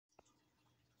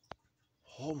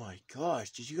Oh my gosh,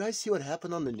 did you guys see what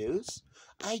happened on the news?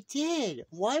 I did.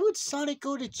 Why would Sonic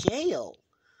go to jail?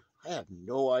 I have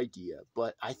no idea,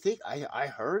 but I think I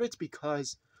heard it's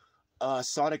because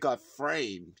Sonic got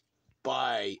framed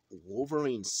by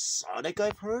Wolverine Sonic,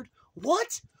 I've heard.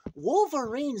 What?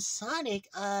 Wolverine Sonic?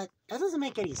 That doesn't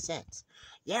make any sense.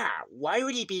 Yeah, why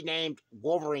would he be named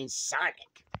Wolverine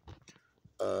Sonic?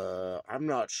 I'm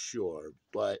not sure,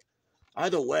 but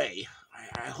either way,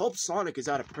 I hope Sonic is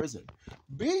out of prison.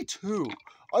 Me too.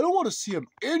 I don't want to see him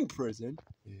in prison.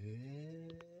 Yeah,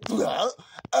 I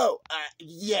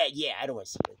don't want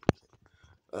to see him in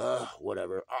prison.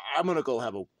 Whatever. I'm gonna go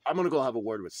have a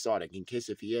word with Sonic in case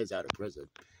if he is out of prison.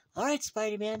 All right,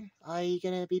 Spider-Man. Are you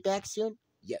gonna be back soon?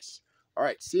 Yes. All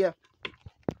right. See ya.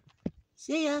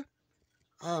 See ya.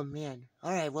 Oh man.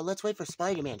 All right. Well, let's wait for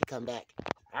Spider-Man to come back.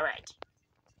 All right.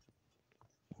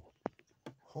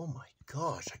 Oh my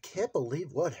gosh, I can't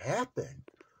believe what happened.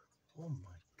 Oh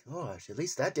my gosh, at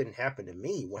least that didn't happen to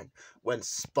me when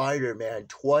Spider-Man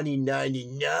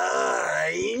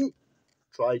 2099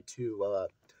 tried to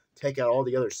take out all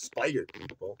the other Spider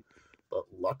people. But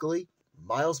luckily,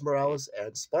 Miles Morales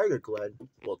and Spider-Gwen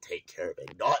will take care of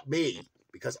it, not me,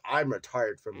 because I'm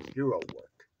retired from hero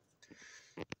work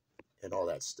and all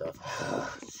that stuff.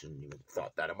 Shouldn't even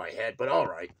thought that in my head, but all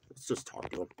right, let's just talk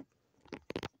to him.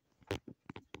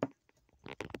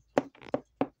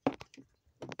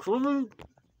 Come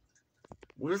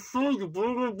Lisa, you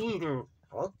better be there.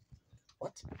 Huh?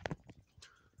 What?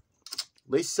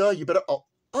 Lisa, you better...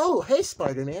 Oh, hey,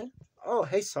 Spider-Man. Oh,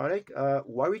 hey, Sonic.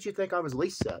 Why would you think I was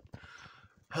Lisa?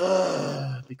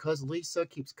 Because Lisa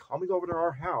keeps coming over to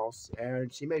our house,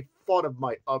 and she made fun of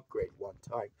my upgrade one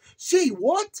time. She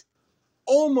what?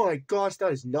 Oh my gosh,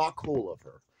 that is not cool of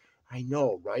her. I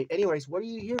know, right? Anyways, what are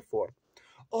you here for?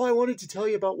 Oh, I wanted to tell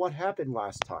you about what happened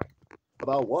last time.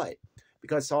 About what?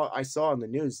 Because I saw on the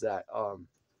news that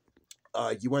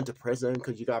you went to prison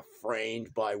because you got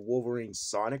framed by Wolverine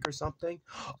Sonic or something.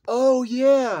 Oh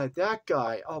yeah, that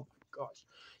guy. Oh my gosh,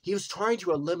 he was trying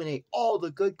to eliminate all the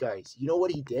good guys. You know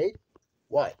what he did?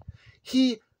 What?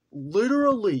 He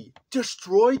literally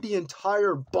destroyed the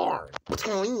entire barn.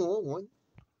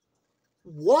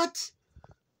 What?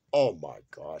 Oh my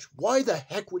gosh, why the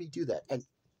heck would he do that? And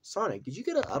Sonic, did you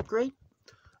get an upgrade?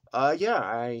 Yeah,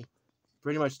 I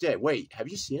pretty much did. Wait, have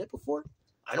you seen it before?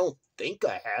 I don't think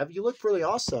I have. You look pretty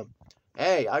awesome.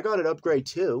 Hey, I got an upgrade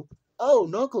too. Oh,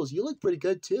 Knuckles, you look pretty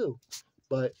good too.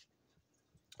 But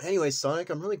anyway,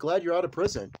 Sonic, I'm really glad you're out of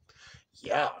prison.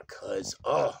 Yeah, because,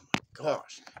 oh my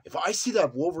gosh. If I see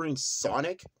that Wolverine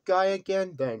Sonic guy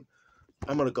again, then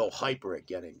I'm going to go hyper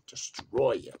again and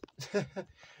destroy him.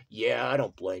 Yeah, I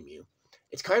don't blame you.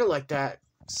 It's kind of like that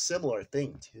similar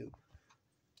thing too.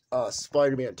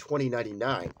 Spider-Man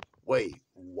 2099. Wait,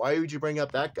 why would you bring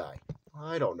up that guy?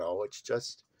 I don't know. It's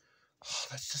just...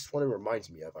 that's just what it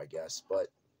reminds me of, I guess. But,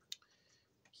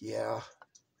 yeah.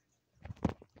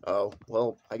 Oh,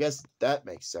 well, I guess that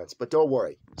makes sense. But don't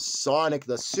worry. Sonic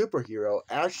the superhero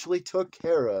actually took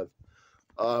care of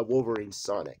Wolverine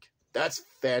Sonic. That's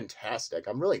fantastic.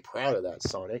 I'm really proud of that,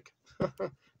 Sonic.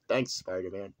 Thanks,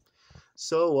 Spider-Man.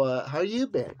 So, how you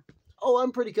been? Oh,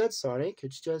 I'm pretty good, Sonic.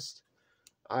 It's just...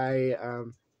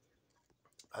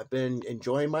 I've been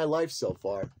enjoying my life so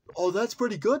far. Oh, that's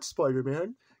pretty good,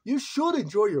 Spider-Man. You should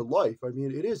enjoy your life. I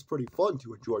mean, it is pretty fun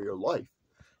to enjoy your life.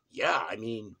 Yeah, I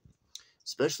mean,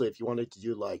 especially if you wanted to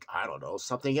do, like, I don't know,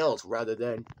 something else rather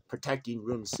than protecting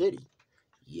Room City.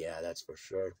 Yeah, that's for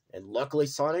sure. And luckily,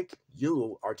 Sonic,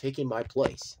 you are taking my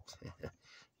place.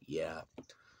 Yeah.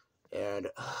 And,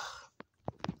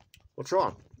 what's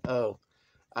wrong? Oh,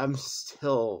 I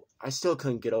still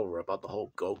couldn't get over about the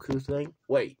whole Goku thing.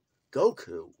 Wait.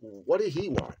 Goku? What did he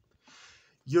want?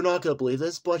 You're not going to believe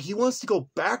this, but he wants to go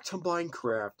back to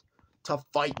Minecraft to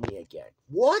fight me again.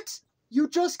 What? You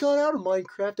just got out of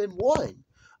Minecraft and won.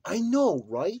 I know,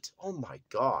 right? Oh my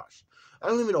gosh. I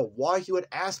don't even know why he would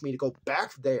ask me to go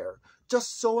back there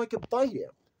just so I could fight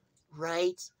him.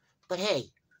 Right? But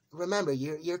hey, remember,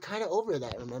 you're kind of over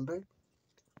that, remember?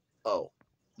 Oh,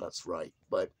 that's right.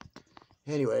 But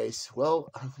anyways,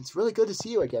 well, it's really good to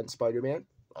see you again, Spider-Man.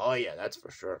 Oh yeah, that's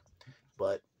for sure.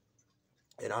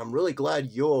 And I'm really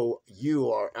glad you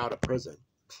are out of prison.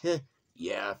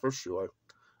 Yeah, for sure.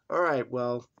 All right,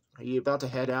 well, are you about to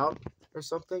head out or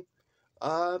something?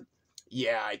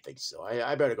 Yeah, I think so.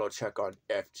 I better go check on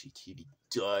FGTV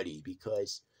Duddy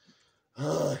because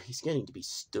he's getting to be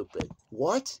stupid.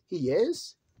 What? He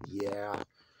is? Yeah.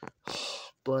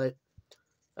 But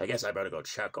I guess I better go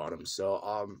check on him. So,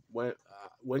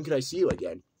 when can I see you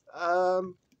again?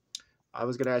 I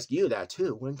was going to ask you that,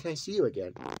 too. When can I see you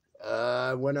again?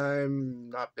 When I'm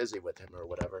not busy with him or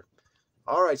whatever.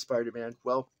 All right, Spider-Man.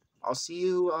 Well, I'll see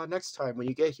you next time when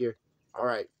you get here. All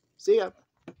right. See ya.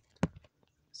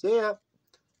 See ya.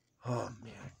 Oh,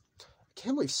 man. I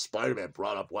can't believe Spider-Man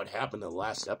brought up what happened in the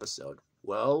last episode.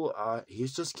 Well,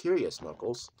 he's just curious,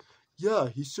 Knuckles. Yeah,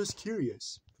 he's just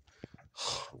curious.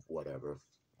 Whatever.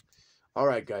 All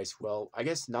right, guys. Well, I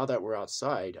guess now that we're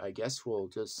outside, I guess we'll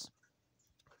just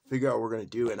figure out what we're going to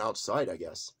do and outside, I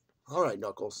guess. All right,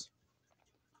 Knuckles.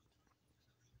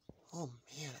 Oh,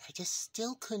 man, I just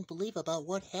still couldn't believe about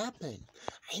what happened.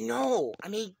 I know. I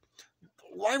mean,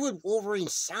 why would Wolverine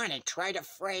Sonic try to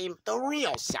frame the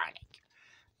real Sonic?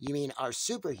 You mean our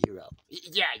superhero?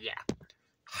 Yeah.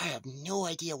 I have no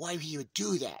idea why he would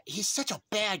do that. He's such a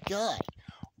bad guy.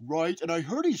 Right, and I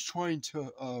heard he's trying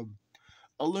to,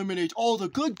 eliminate all the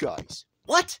good guys.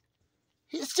 What?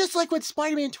 It's just like when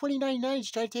Spider-Man 2099 is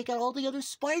trying to take out all the other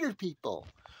spider people.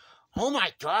 Oh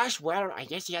my gosh, well, I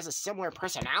guess he has a similar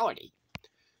personality.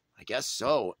 I guess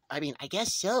so. I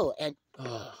guess so, and...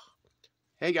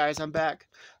 Hey guys, I'm back.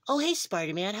 Oh, hey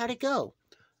Spider-Man, how'd it go?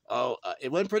 Oh,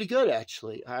 it went pretty good,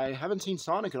 actually. I haven't seen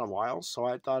Sonic in a while, so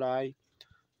I thought I'd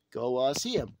go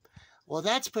see him. Well,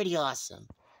 that's pretty awesome.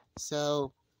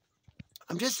 So,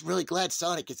 I'm just really glad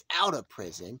Sonic is out of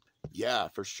prison. Yeah,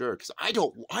 for sure. Because I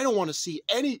don't want to see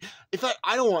any. In fact,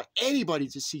 I don't want anybody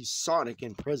to see Sonic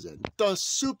in prison. The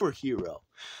superhero.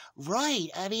 Right.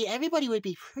 I mean, everybody would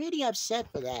be pretty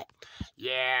upset for that.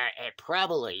 Yeah,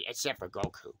 probably, except for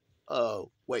Goku.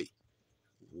 Oh, wait.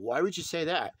 Why would you say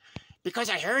that? Because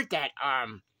I heard that,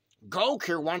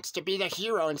 Goku wants to be the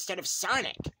hero instead of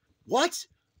Sonic. What?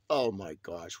 Oh my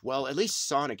gosh. Well, at least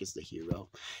Sonic is the hero.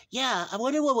 Yeah, I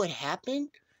wonder what would happen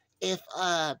if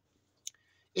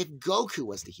Goku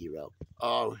was the hero.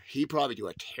 Oh, he'd probably do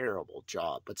a terrible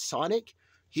job. But Sonic,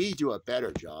 he'd do a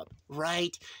better job.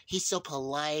 Right. He's so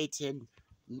polite and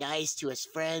nice to his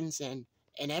friends and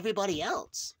everybody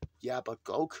else. Yeah, but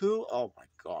Goku, oh my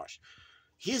gosh.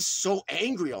 He is so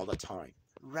angry all the time.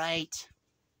 Right.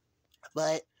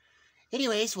 But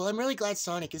anyways, well, I'm really glad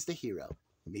Sonic is the hero.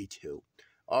 Me too.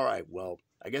 All right, well,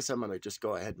 I guess I'm going to just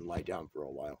go ahead and lie down for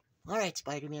a while. All right,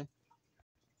 Spider-Man.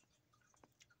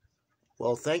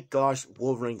 Well, thank gosh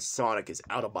Wolverine Sonic is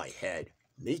out of my head.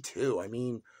 Me too. I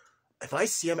mean, if I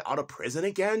see him out of prison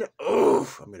again,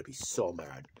 oof, I'm going to be so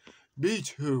mad. Me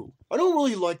too. I don't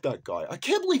really like that guy. I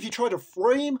can't believe he tried to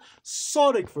frame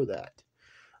Sonic for that.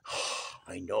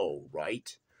 I know,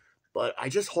 right? But I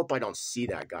just hope I don't see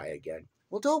that guy again.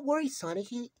 Well, don't worry, Sonic.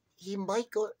 He might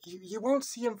go... You won't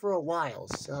see him for a while,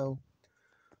 so...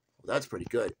 Well, that's pretty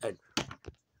good. And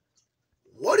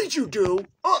what did you do?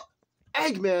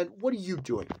 Eggman, what are you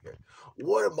doing here?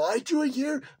 What am I doing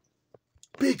here?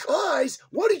 Because,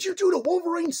 what did you do to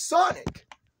Wolverine Sonic?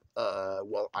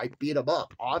 Well, I beat him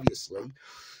up, obviously.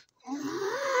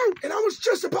 And I was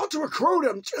just about to recruit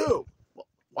him, too.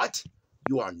 What?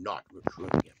 You are not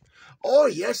recruiting him. Oh,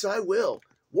 yes, I will.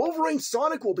 Wolverine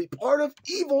Sonic will be part of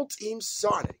Evil Team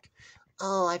Sonic.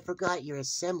 Oh, I forgot you're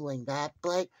assembling that,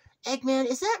 but Eggman,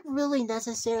 is that really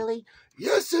necessary?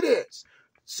 Yes, it is.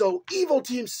 So Evil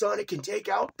Team Sonic can take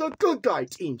out the good guy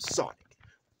Team Sonic.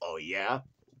 Oh, yeah?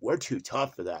 We're too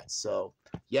tough for that, so...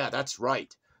 Yeah, that's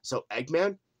right. So,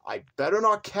 Eggman, I better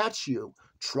not catch you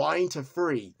trying to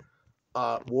free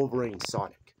Wolverine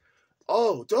Sonic.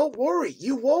 Oh, don't worry.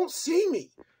 You won't see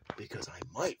me. Because I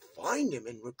might find him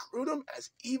and recruit him as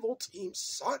Evil Team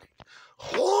Sonic.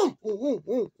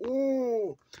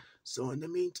 So in the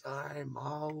meantime,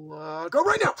 I'll go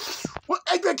right now. What?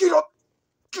 Eggman, get up!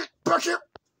 Get back here!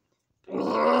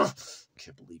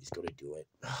 Can't believe he's going to do it.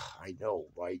 I know,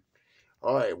 right?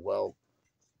 All right, well,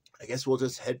 I guess we'll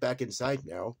just head back inside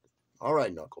now. All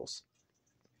right, Knuckles.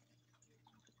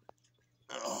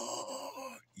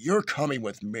 You're coming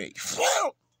with me.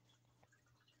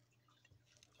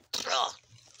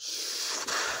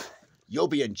 You'll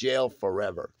be in jail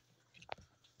forever.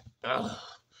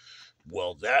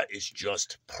 Well, that is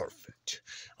just perfect.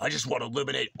 I just want to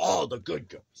eliminate all the good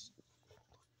guys.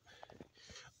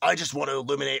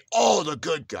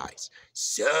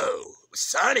 So,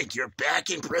 Sonic, you're back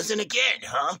in prison again,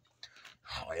 huh?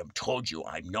 I am told you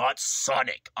I'm not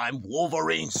Sonic. I'm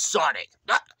Wolverine Sonic.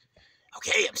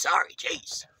 Okay, I'm sorry,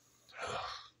 jeez.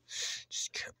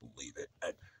 Just can't believe it.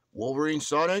 Wolverine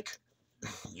Sonic?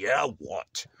 Yeah,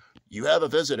 what? You have a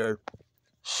visitor.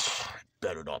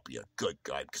 Better not be a good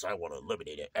guy because I want to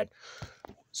eliminate it. And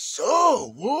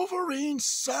so, Wolverine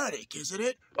Sonic, isn't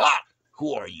it?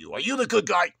 Who are you? Are you the good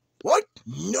guy? What?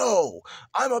 No,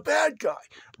 I'm a bad guy.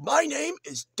 My name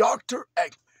is Dr.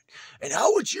 Eggman. And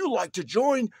how would you like to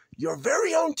join your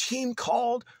very own team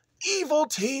called Evil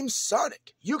Team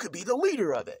Sonic. You could be the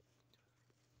leader of it.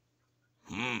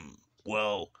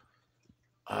 Well,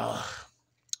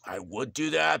 I would do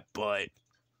that, but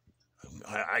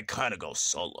I kind of go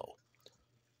solo.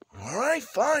 All right,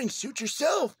 fine, suit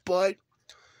yourself, but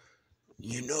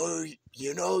you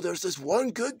know, there's this one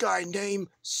good guy named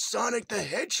Sonic the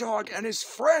Hedgehog and his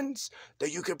friends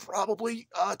that you could probably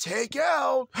take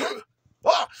out.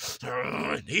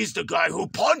 He's the guy who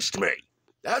punched me.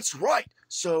 That's right.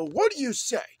 So what do you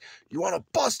say? You want to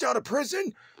bust out of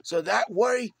prison so that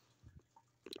way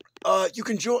you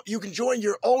can join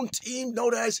your own team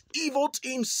known as Evil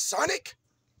Team Sonic?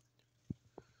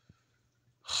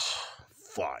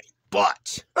 Fine,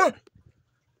 but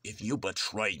if you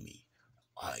betray me,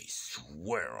 I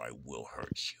swear I will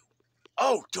hurt you.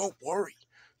 Oh, don't worry.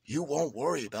 You won't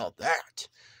worry about that.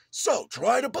 So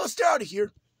try to bust out of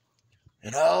here,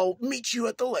 and I'll meet you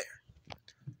at the lair.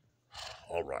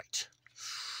 All right.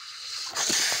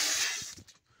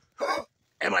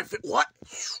 Am I what?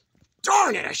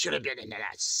 Darn it, I should have been into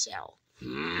that cell.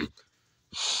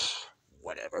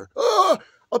 Whatever.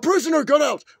 A prisoner got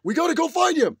out. We gotta go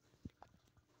find him.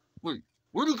 Wait,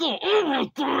 where'd he go? Oh my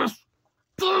gosh!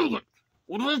 Dang it!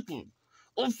 What happened?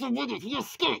 Officer Wiggins, he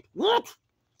escaped. What?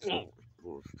 Oh my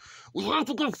gosh. We have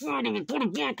to go find him and put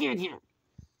him back in here.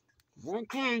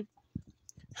 Okay.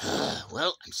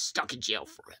 Well, I'm stuck in jail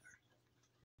forever.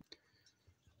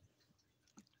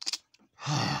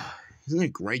 Isn't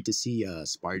it great to see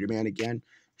Spider-Man again?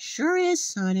 Sure is,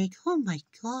 Sonic. Oh my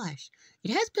gosh. It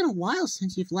has been a while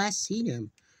since you've last seen him.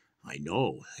 I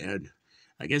know, and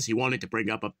I guess he wanted to bring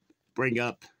up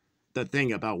the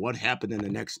thing about what happened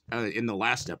in the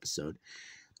last episode.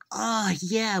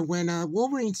 Yeah, when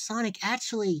Wolverine Sonic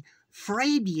actually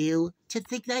framed you to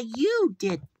think that you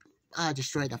did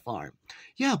destroy the farm.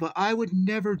 Yeah, but I would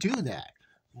never do that.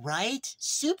 Right?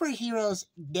 Superheroes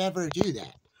never do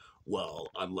that. Well,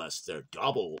 unless they're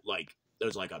double, like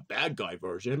there's like a bad guy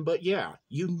version, but yeah,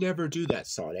 you never do that,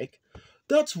 Sonic.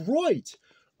 That's right.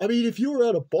 I mean, if you were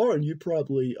at a barn, you'd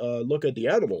probably look at the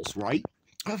animals, right?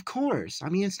 Of course. I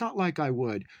mean, it's not like I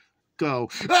would go,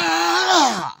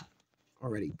 ah!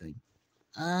 Or anything.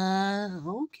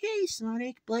 Okay,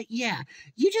 Sonic, but yeah,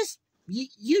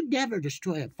 you never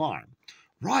destroy a farm.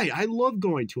 Right, I love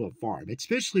going to a farm,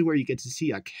 especially where you get to see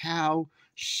a cow,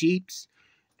 sheeps,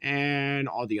 and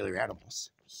all the other animals.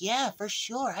 Yeah, for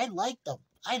sure. I like the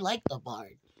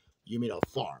barn. You mean a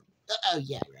farm? Oh,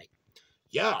 yeah, right.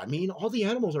 Yeah, I mean, all the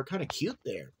animals are kind of cute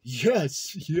there.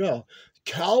 Yes, yeah.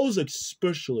 Cows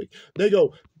especially. They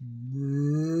go,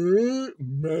 moo,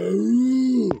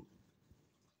 moo.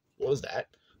 What was that?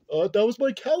 That was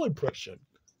my cow impression.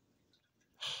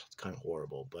 It's kind of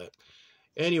horrible, but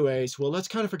anyways, well, let's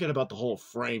kind of forget about the whole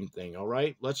frame thing, all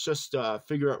right? Let's just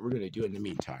figure out what we're going to do in the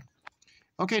meantime.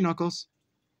 Okay, Knuckles.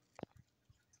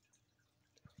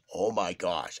 Oh my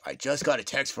gosh, I just got a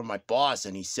text from my boss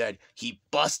and he said he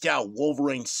bust out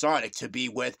Wolverine Sonic to be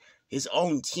with his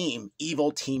own team,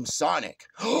 Evil Team Sonic.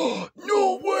 No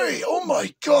way! Oh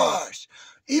my gosh!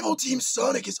 Evil Team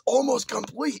Sonic is almost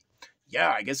complete.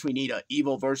 Yeah, I guess we need an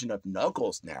evil version of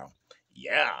Knuckles now.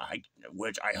 Yeah,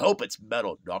 which I hope it's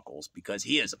Metal Knuckles because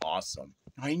he is awesome.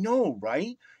 I know,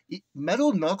 right?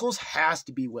 Metal Knuckles has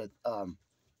to be with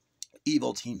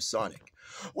Evil Team Sonic.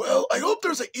 Well, I hope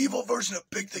there's an evil version of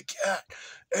Big the Cat.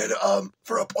 And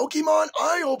for a Pokemon,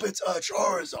 I hope it's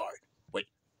Charizard. Wait,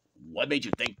 what made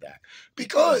you think that?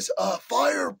 Because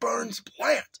fire burns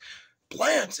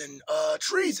plants and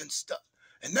trees and stuff.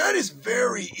 And that is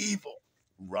very evil.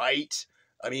 Right?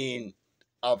 I mean,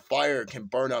 a fire can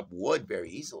burn up wood very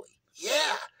easily.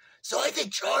 Yeah, so I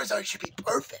think Charizard should be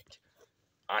perfect.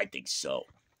 I think so.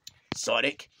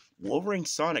 Sonic, Wolverine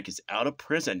Sonic is out of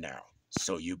prison now,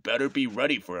 so you better be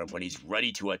ready for him when he's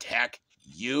ready to attack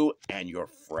you and your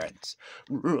friends.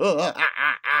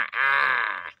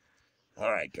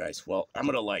 Alright, guys, well, I'm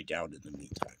gonna lie down in the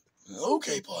meantime.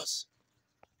 Okay, boss.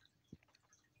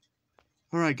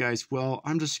 Alright, guys, well,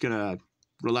 I'm just gonna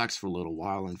relax for a little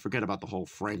while and forget about the whole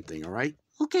frame thing, alright?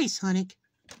 Okay, Sonic.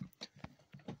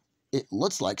 It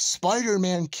looks like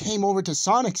Spider-Man came over to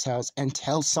Sonic's house and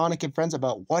tells Sonic and friends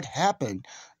about what happened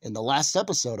in the last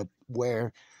episode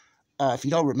where, if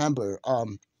you don't remember,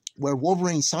 where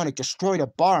Wolverine and Sonic destroyed a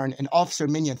barn and Officer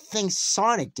Minion thinks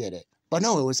Sonic did it. But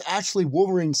no, it was actually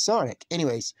Wolverine and Sonic.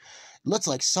 Anyways, it looks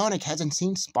like Sonic hasn't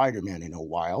seen Spider-Man in a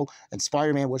while, and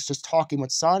Spider-Man was just talking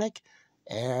with Sonic,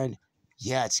 and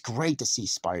yeah, it's great to see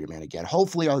Spider-Man again.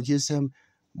 Hopefully I'll use him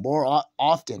more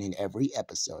often in every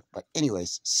episode. But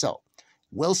anyways, so,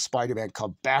 will Spider-Man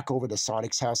come back over to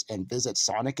Sonic's house and visit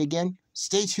Sonic again?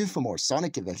 Stay tuned for more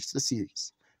Sonic Adventures, the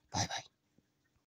series. Bye-bye.